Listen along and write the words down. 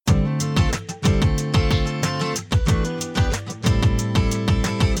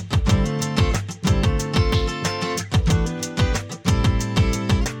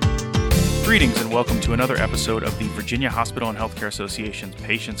Greetings and welcome to another episode of the Virginia Hospital and Healthcare Association's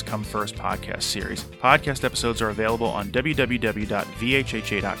Patients Come First podcast series. Podcast episodes are available on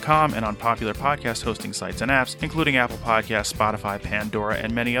www.vhha.com and on popular podcast hosting sites and apps, including Apple Podcasts, Spotify, Pandora,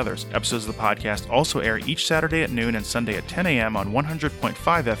 and many others. Episodes of the podcast also air each Saturday at noon and Sunday at 10 a.m. on 100.5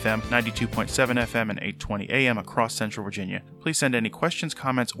 FM, 92.7 FM, and 820 a.m. across Central Virginia. Please send any questions,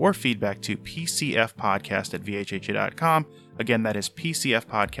 comments, or feedback to pcfpodcast@vhha.com. Again, that is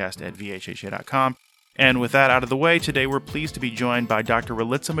pcfpodcast@vhha.com. And with that out of the way, today we're pleased to be joined by Dr.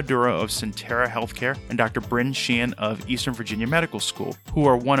 Ralitza Maduro of Sentara Healthcare and Dr. Bryn Sheehan of Eastern Virginia Medical School, who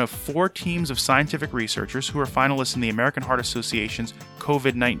are one of 4 teams of scientific researchers who are finalists in the American Heart Association's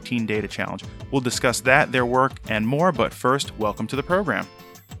COVID-19 Data Challenge. We'll discuss that, their work, and more, but first, welcome to the program.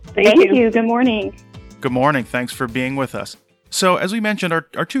 Thank you. Good morning. Good morning. Thanks for being with us. So, as we mentioned,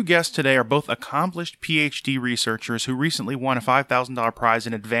 our 2 guests today are both accomplished PhD researchers who recently won a $5,000 prize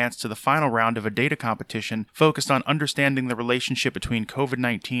in advance to the final round of a data competition focused on understanding the relationship between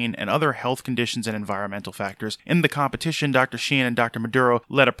COVID-19 and other health conditions and environmental factors. In the competition, Dr. Sheehan and Dr. Maduro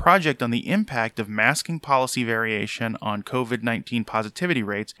led a project on the impact of masking policy variation on COVID-19 positivity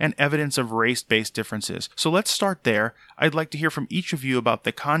rates and evidence of race-based differences. So let's start there. I'd like to hear from each of you about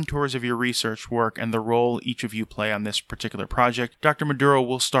the contours of your research work and the role each of you play on this particular project. Dr. Maduro,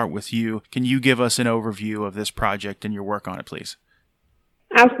 we'll start with you. Can you give us an overview of this project and your work on it, please?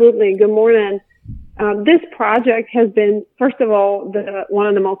 Absolutely. Good morning. This project has been, first of all, one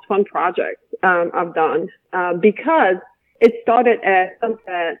of the most fun projects I've done because it started as something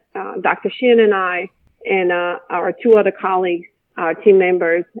that Dr. Sheehan and I and our 2 other colleagues, our team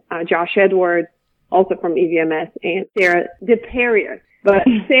members, Josh Edwards, also from EVMS, and Sarah DePerrier. But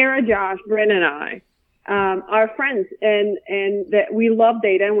Sarah, Josh, Bryn, and I are friends, and that we love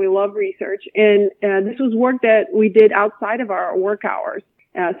data and we love research. And this was work that we did outside of our work hours.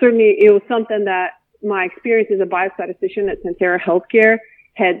 Certainly, it was something that my experience as a biostatistician at Sentara Healthcare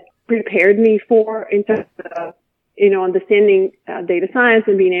had prepared me for in terms of, understanding data science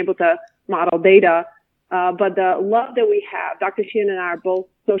and being able to model data. But the love that we have, Dr. Sheehan and I are both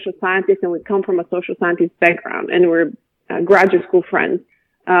social scientists, and we come from a social scientist background, and we're graduate school friends.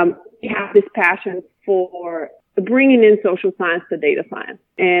 We have this passion for bringing in social science to data science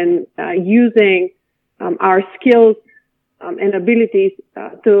and using our skills and abilities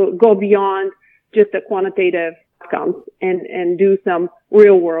to go beyond just the quantitative outcomes and do some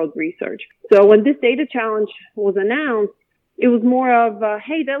real world research. So when this data challenge was announced, it was more of,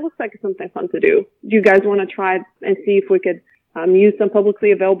 hey, that looks like something fun to do. Do you guys want to try and see if we could use some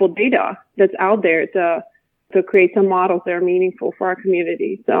publicly available data that's out there to create some models that are meaningful for our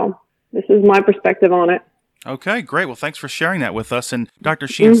community? So this is my perspective on it. Okay, great. Well, thanks for sharing that with us. And Dr.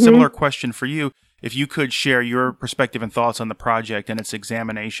 Sheehan, similar question for you. If you could share your perspective and thoughts on the project and its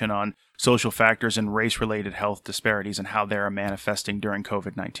examination on social factors and race-related health disparities and how they are manifesting during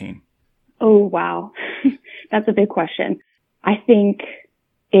COVID-19. Oh, wow. That's a big question. I think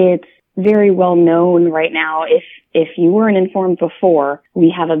it's very well known right now. If you weren't informed before, we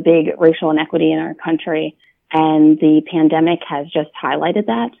have a big racial inequity in our country, and the pandemic has just highlighted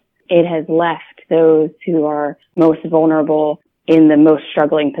that. It has left those who are most vulnerable in the most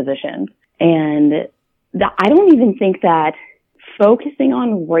struggling positions. And I don't even think that focusing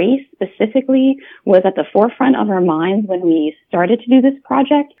on race specifically was at the forefront of our minds when we started to do this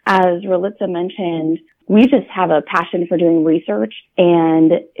project. As Ralitza mentioned, we just have a passion for doing research,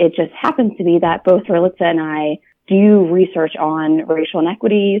 and it just happens to be that both Ralitza and I do research on racial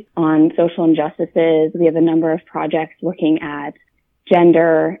inequities, on social injustices. We have a number of projects looking at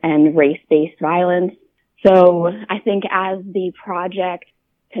gender and race-based violence. So I think as the project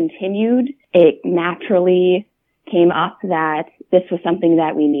continued, it naturally came up that this was something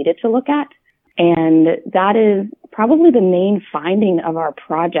that we needed to look at. And that is probably the main finding of our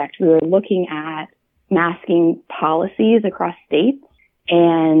project. We were looking at masking policies across states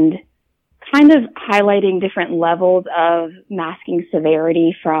and kind of highlighting different levels of masking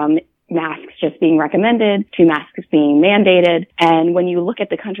severity, from masks just being recommended to masks being mandated. And when you look at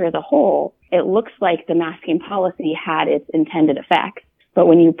the country as a whole, it looks like the masking policy had its intended effects. But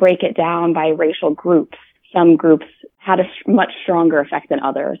when you break it down by racial groups, some groups had a much stronger effect than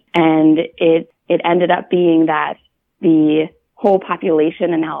others. And it ended up being that the whole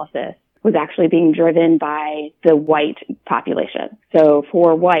population analysis was actually being driven by the white population. So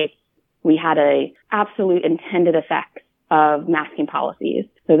for whites, we had a absolute intended effect of masking policies.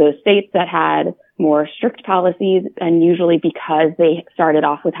 So those states that had more strict policies, and usually because they started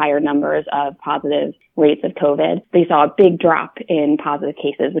off with higher numbers of positive rates of COVID, they saw a big drop in positive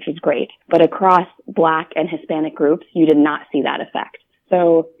cases, which was great. But across Black and Hispanic groups, you did not see that effect.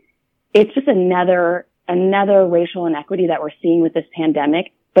 So it's just another racial inequity that we're seeing with this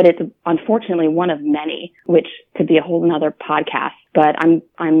pandemic. But it's unfortunately one of many, which could be a whole nother podcast. But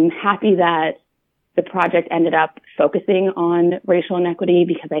I'm happy that the project ended up focusing on racial inequity,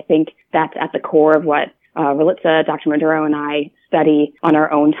 because I think that's at the core of what Ralitza, Dr. Maduro, and I study on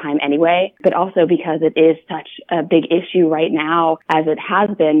our own time anyway, but also because it is such a big issue right now, as it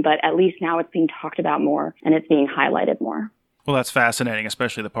has been, but at least now it's being talked about more and it's being highlighted more. Well, that's fascinating,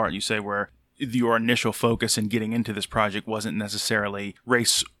 especially the part you say where your initial focus in getting into this project wasn't necessarily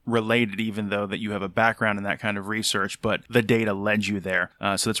race related, even though that you have a background in that kind of research, but the data led you there.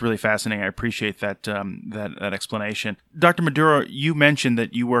 So that's really fascinating. I appreciate that explanation. Dr. Maduro, you mentioned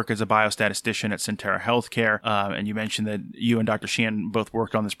that you work as a biostatistician at Sentara Healthcare, and you mentioned that you and Dr. Sheehan both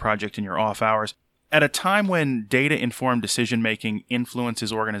worked on this project in your off hours. At a time when data-informed decision-making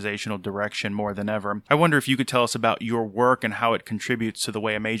influences organizational direction more than ever, I wonder if you could tell us about your work and how it contributes to the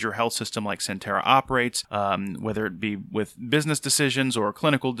way a major health system like Sentara operates, whether it be with business decisions or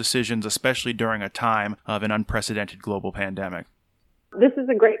clinical decisions, especially during a time of an unprecedented global pandemic. This is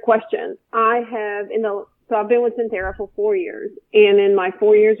a great question. I've been with Sentara for 4 years, and in my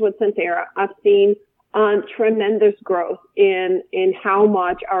 4 years with Sentara, I've seen tremendous growth in how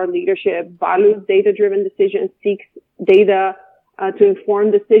much our leadership values data-driven decisions, seeks data to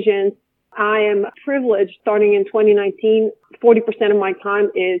inform decisions. I am privileged. Starting in 2019, 40% of my time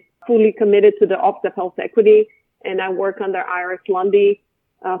is fully committed to the Office of Health Equity, and I work under Iris Lundy,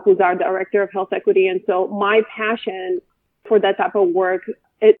 who's our Director of Health Equity. And so my passion for that type of work,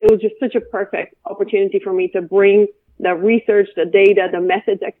 it was just such a perfect opportunity for me to bring the research, the data, the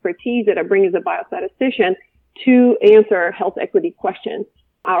methods, expertise that I bring as a biostatistician to answer health equity questions.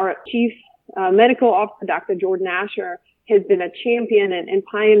 Our Chief Medical Officer, Dr. Jordan Asher, has been a champion and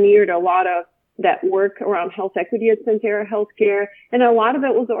pioneered a lot of that work around health equity at Sentara Healthcare. And a lot of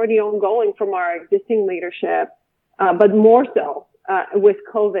it was already ongoing from our existing leadership, but more so with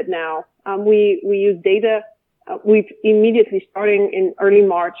COVID now. We use data. We've immediately, starting in early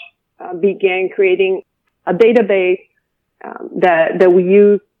March, began creating a database that we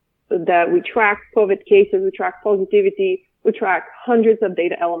use, that we track COVID cases, we track positivity, we track hundreds of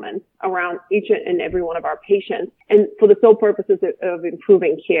data elements around each and every one of our patients, and for the sole purposes of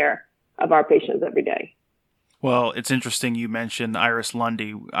improving care of our patients every day. Well, it's interesting you mentioned Iris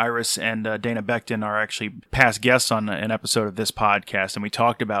Lundy. Iris and Dana Becton are actually past guests on an episode of this podcast, and we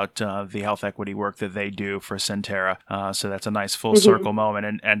talked about the health equity work that they do for Sentara. So that's a nice full circle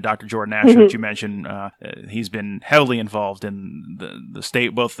moment. And Dr. Jordan Asher, that you mentioned, he's been heavily involved in the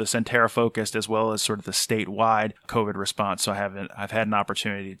state, both the Sentara focused as well as sort of the statewide COVID response. So I've had an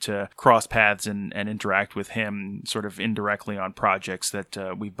opportunity to cross paths and interact with him sort of indirectly on projects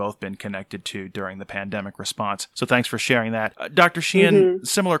that we've both been connected to during the pandemic response. So thanks for sharing that. Dr. Sheehan,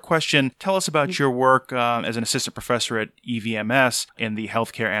 similar question. Tell us about your work as an assistant professor at EVMS in the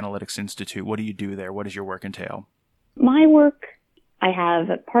Healthcare Analytics Institute. What do you do there? What does your work entail? My work, I have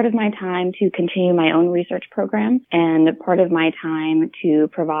part of my time to continue my own research program and part of my time to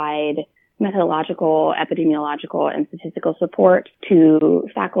provide methodological, epidemiological, and statistical support to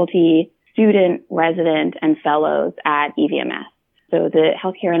faculty, student, resident, and fellows at EVMS. So the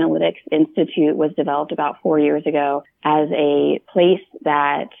Healthcare Analytics Institute was developed about 4 years ago as a place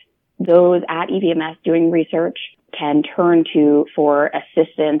that those at EVMS doing research can turn to for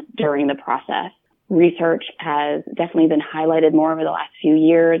assistance during the process. Research has definitely been highlighted more over the last few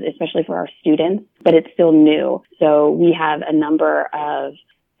years, especially for our students, but it's still new. So we have a number of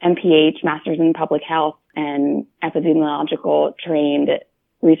MPH, Masters in Public Health, and epidemiological trained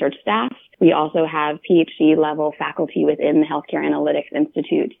research staff. We also have PhD level faculty within the Healthcare Analytics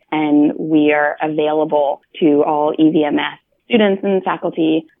Institute, and we are available to all EVMS students and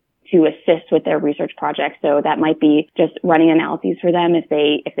faculty to assist with their research projects. So that might be just running analyses for them if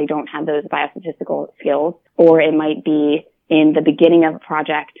they don't have those biostatistical skills, or it might be in the beginning of a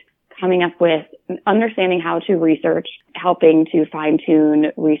project, coming up with understanding how to research, helping to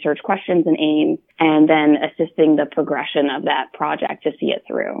fine-tune research questions and aims, and then assisting the progression of that project to see it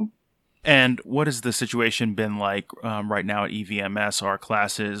through. And what has the situation been like right now at EVMS? Are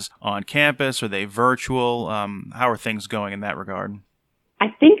classes on campus? Are they virtual? How are things going in that regard? I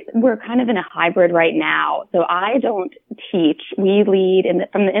think we're kind of in a hybrid right now. So I don't teach. We lead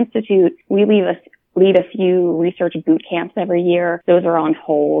from the Institute, we lead a few research boot camps every year. Those are on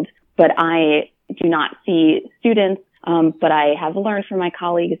hold, but I do not see students. But I have learned from my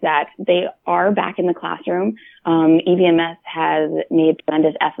colleagues that they are back in the classroom. EVMS has made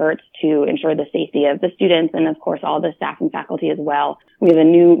tremendous efforts to ensure the safety of the students and, of course, all the staff and faculty as well. We have a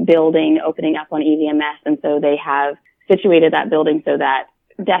new building opening up on EVMS, and so they have situated that building so that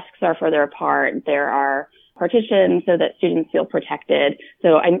desks are further apart. There are partitions so that students feel protected.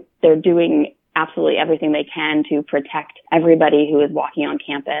 So they're doing absolutely everything they can to protect everybody who is walking on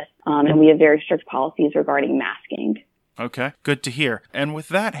campus. And we have very strict policies regarding masking. Okay, good to hear. And with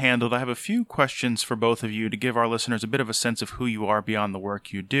that handled, I have a few questions for both of you to give our listeners a bit of a sense of who you are beyond the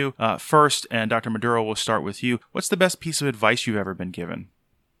work you do. First, and Dr. Maduro, we'll start with you. What's the best piece of advice you've ever been given?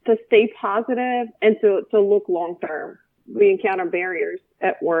 To stay positive and to look long term. We encounter barriers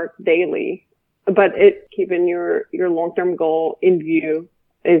at work daily, but keeping your long-term goal in view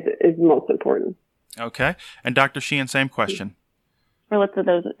is most important. Okay. And Dr. Sheehan, same question. That's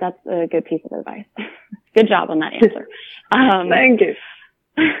a good piece of advice. Good job on that answer. Thank you.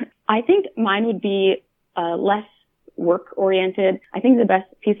 I think mine would be less work-oriented. I think the best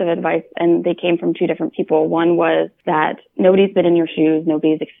piece of advice, and they came from two different people. One was that nobody's been in your shoes.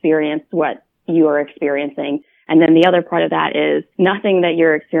 Nobody's experienced what you are experiencing. And then the other part of that is nothing that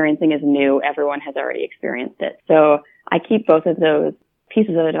you're experiencing is new. Everyone has already experienced it. So I keep both of those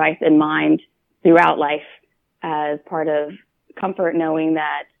pieces of advice in mind throughout life as part of comfort, knowing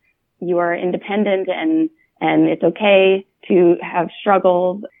that you are independent and it's okay to have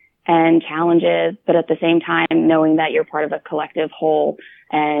struggles and challenges, but at the same time, knowing that you're part of a collective whole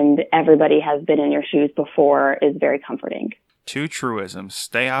and everybody has been in your shoes before is very comforting. Two truisms.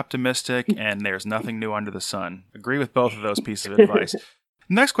 Stay optimistic, and there's nothing new under the sun. Agree with both of those pieces of advice.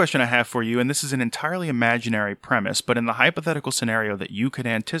 Next question I have for you, and this is an entirely imaginary premise, but in the hypothetical scenario that you could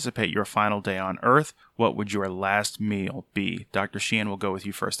anticipate your final day on Earth, what would your last meal be? Dr. Sheehan, will go with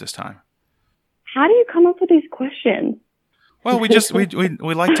you first this time. How do you come up with these questions? Well, we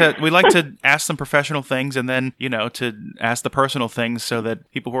like to ask some professional things and then, to ask the personal things so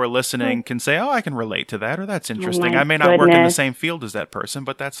that people who are listening can say, oh, I can relate to that, or that's interesting. I may not work in the same field as that person,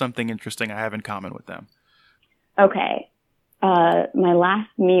 but that's something interesting I have in common with them. Okay. My last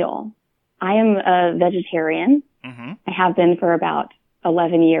meal. I am a vegetarian. Mm-hmm. I have been for about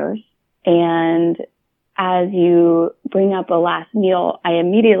 11 years. And as you bring up a last meal, I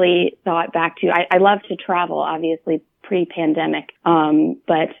immediately thought back to, I love to travel, obviously, pre-pandemic.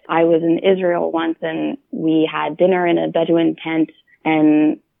 But I was in Israel once and we had dinner in a Bedouin tent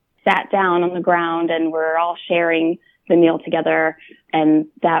and sat down on the ground and we're all sharing the meal together. And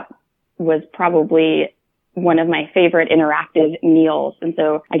that was probably one of my favorite interactive meals. And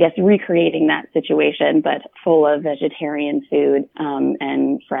so I guess recreating that situation, but full of vegetarian food,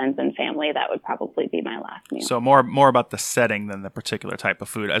 and friends and family, that would probably be my last meal. So more about the setting than the particular type of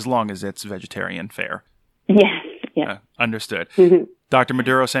food, as long as it's vegetarian fare. Yes. Understood. Mm-hmm. Dr.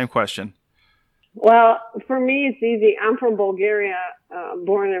 Maduro, same question. Well, for me, it's easy. I'm from Bulgaria,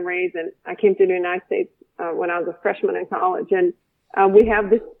 born and raised, and I came to the United States when I was a freshman in college. And we have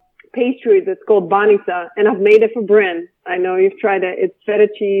this pastry that's called banitsa, and I've made it for Bryn. I know you've tried it. It's feta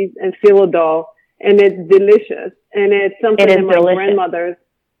cheese and phyllo dough, and it's delicious. And it's something that my grandmother's.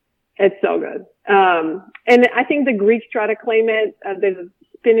 It's so good. And I think the Greeks try to claim it. There's a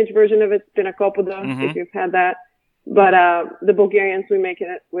spinach version of it, spinakopoda, if you've had that. But the Bulgarians, we make it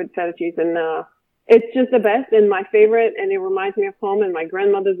with feta cheese, and it's just the best and my favorite, and it reminds me of home, and my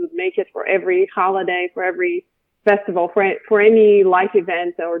grandmothers would make it for every holiday, for every festival, for any life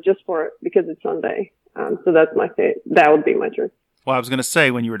event, or just because it's Sunday. So that's that would be my choice. Well, I was going to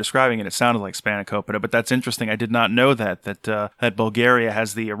say, when you were describing it, it sounded like spanakopita, but that's interesting. I did not know that Bulgaria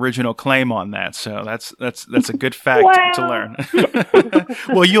has the original claim on that. So that's a good fact to learn.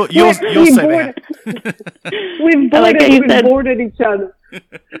 Well, you'll say that. We've boarded each other.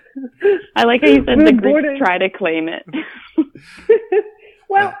 I like how you said the Greeks try to claim it.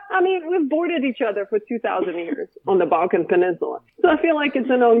 Well, I mean, we've boarded each other for 2,000 years on the Balkan Peninsula, so I feel like it's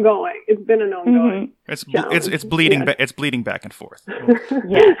been an ongoing. It's bleeding. Yeah. It's bleeding back and forth.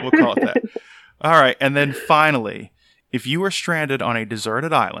 We'll call it that. All right, and then finally, if you were stranded on a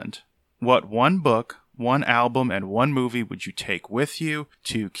deserted island, what one book, one album, and one movie would you take with you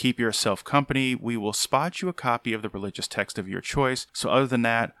to keep yourself company? We will spot you a copy of the religious text of your choice. So other than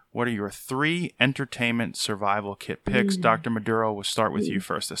that, what are your 3 entertainment survival kit picks? Dr. Maduro, we'll start with you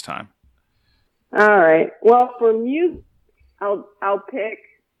first this time. All right. Well, for music, I'll pick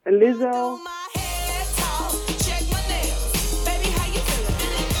Lizzo.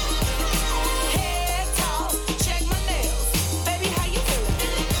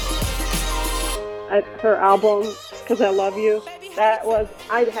 Her album, Because I Love You.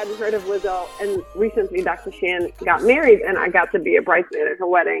 I hadn't heard of Lizzo, and recently Dr. Sheehan got married, and I got to be a bridesmaid at her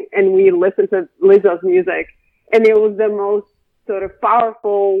wedding, and we listened to Lizzo's music, and it was the most sort of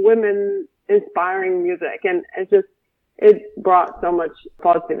powerful, women-inspiring music, and it brought so much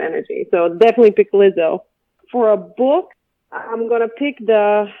positive energy. So definitely pick Lizzo. For a book, I'm going to pick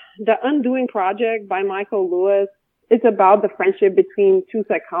the Undoing Project by Michael Lewis. It's about the friendship between two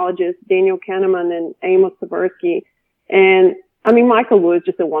psychologists, Daniel Kahneman and Amos Tversky. And I mean, Michael Lewis is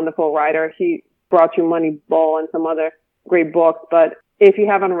just a wonderful writer. He brought you Moneyball and some other great books. But if you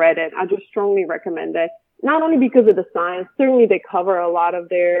haven't read it, I just strongly recommend it. Not only because of the science, certainly they cover a lot of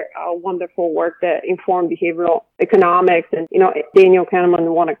their wonderful work that inform behavioral economics. And, you know, Daniel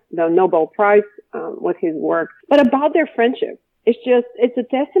Kahneman won the Nobel Prize with his work, but about their friendship. It's a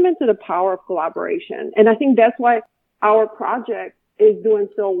testament to the power of collaboration. And I think that's why our project is doing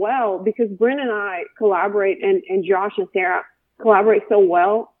so well, because Bryn and I collaborate and Josh and Sarah collaborate so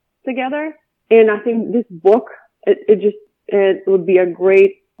well together. And I think this book, it would be a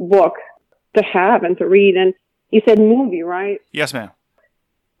great book to have and to read. And you said movie, right? Yes, ma'am.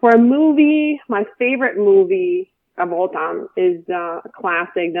 For a movie, my favorite movie of all time is a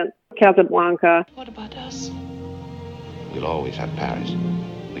classic, that's Casablanca. What about us? We'll always have Paris.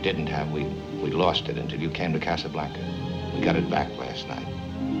 We didn't have, we lost it until you came to Casablanca. We got it back last night.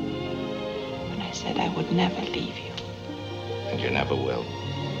 When I said I would never leave you. And you never will.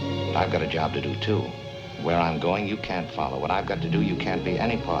 But I've got a job to do too. Where I'm going, you can't follow. What I've got to do, you can't be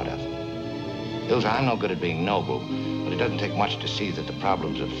any part of. Ilsa, I'm no good at being noble, but it doesn't take much to see that the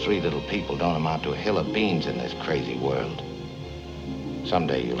problems of three little people don't amount to a hill of beans in this crazy world.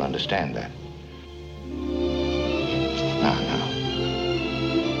 Someday you'll understand that. Now.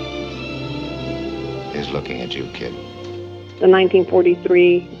 He's looking at you, kid. The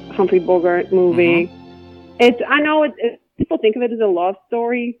 1943 Humphrey Bogart movie. Mm-hmm. People think of it as a love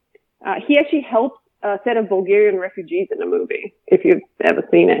story. He actually helped a set of Bulgarian refugees in the movie, if you've ever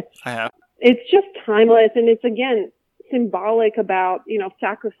seen it. I have. It's just timeless, and it's, again, symbolic about, you know,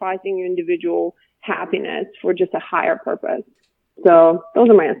 sacrificing your individual happiness for just a higher purpose. So those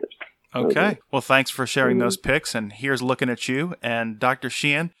are my answers. Okay. Well, thanks for sharing those picks. And here's looking at you. And Dr.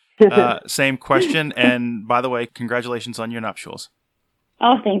 Sheehan, same question. And by the way, congratulations on your nuptials.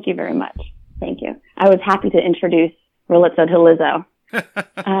 Oh, thank you very much. Thank you. I was happy to introduce Ralitza to Lizzo.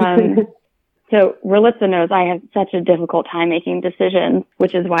 So Ralitza knows I have such a difficult time making decisions,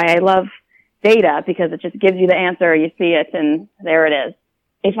 which is why I love data, because it just gives you the answer, you see it, and there it is.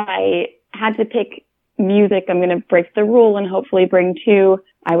 If I had to pick music, I'm going to break the rule and hopefully bring two.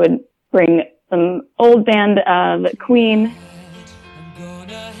 I would bring some old band of Queen. I'm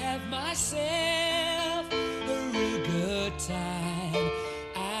gonna have myself a real good time.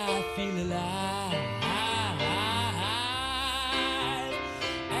 I feel alive.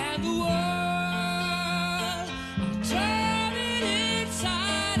 And the world, I'm turning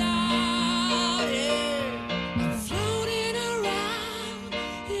inside out. Yeah. I'm floating around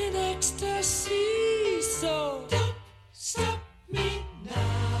in ecstasy. So don't stop me now.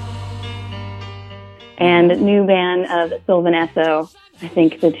 And new band of Sylvan Esso. I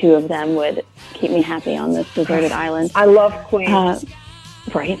think the two of them would keep me happy on this deserted island. I love Queen.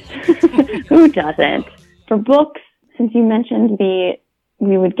 Right. Who doesn't? For books, since you mentioned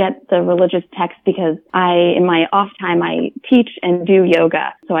we would get the religious text, because in my off time, I teach and do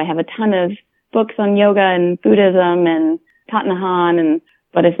yoga. So I have a ton of books on yoga and Buddhism and Thich Nhat Hanh.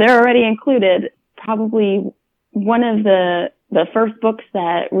 But if they're already included, probably one of the first books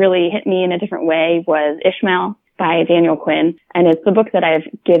that really hit me in a different way was Ishmael by Daniel Quinn. And it's the book that I've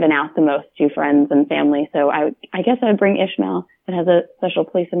given out the most to friends and family. So I guess I would bring Ishmael. It has a special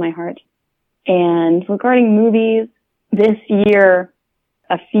place in my heart. And regarding movies, this year,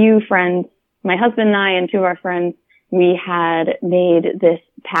 a few friends, my husband and I and two of our friends, we had made this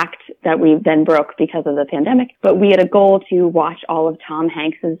pact that we then broke because of the pandemic, but we had a goal to watch all of Tom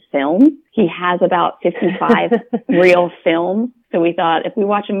Hanks's films. He has about 55 real films. So we thought if we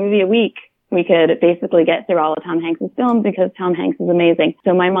watch a movie a week, we could basically get through all of Tom Hanks's films, because Tom Hanks is amazing.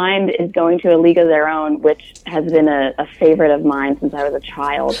 So my mind is going to A League of Their Own, which has been a favorite of mine since I was a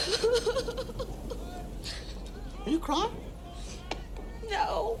child. Are you crying?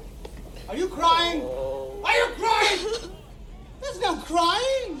 No. Are you crying? Are you crying? There's no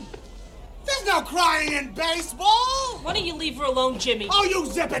crying. There's no crying in baseball. Why don't you leave her alone, Jimmy? Oh, you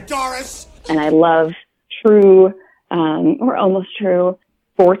zip it, Doris. And I love true, or almost true,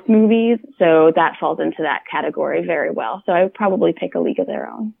 sports movies. So that falls into that category very well. So I would probably pick A League of Their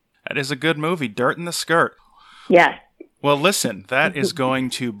Own. That is a good movie, Dirt in the Skirt. Yes. Well, listen, that is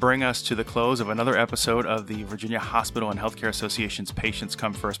going to bring us to the close of another episode of the Virginia Hospital and Healthcare Association's Patients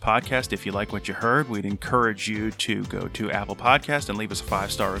Come First podcast. If you like what you heard, we'd encourage you to go to Apple Podcast and leave us a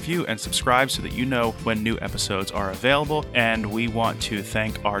 5-star review and subscribe so that you know when new episodes are available. And we want to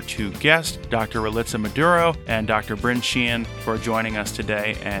thank our two guests, Dr. Ralitza Maduro and Dr. Bryn Sheehan, for joining us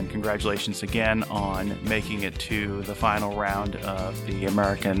today. And congratulations again on making it to the final round of the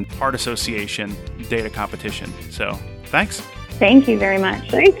American Heart Association data competition. So, thanks. Thank you very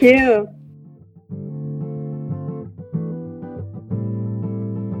much. Thank you.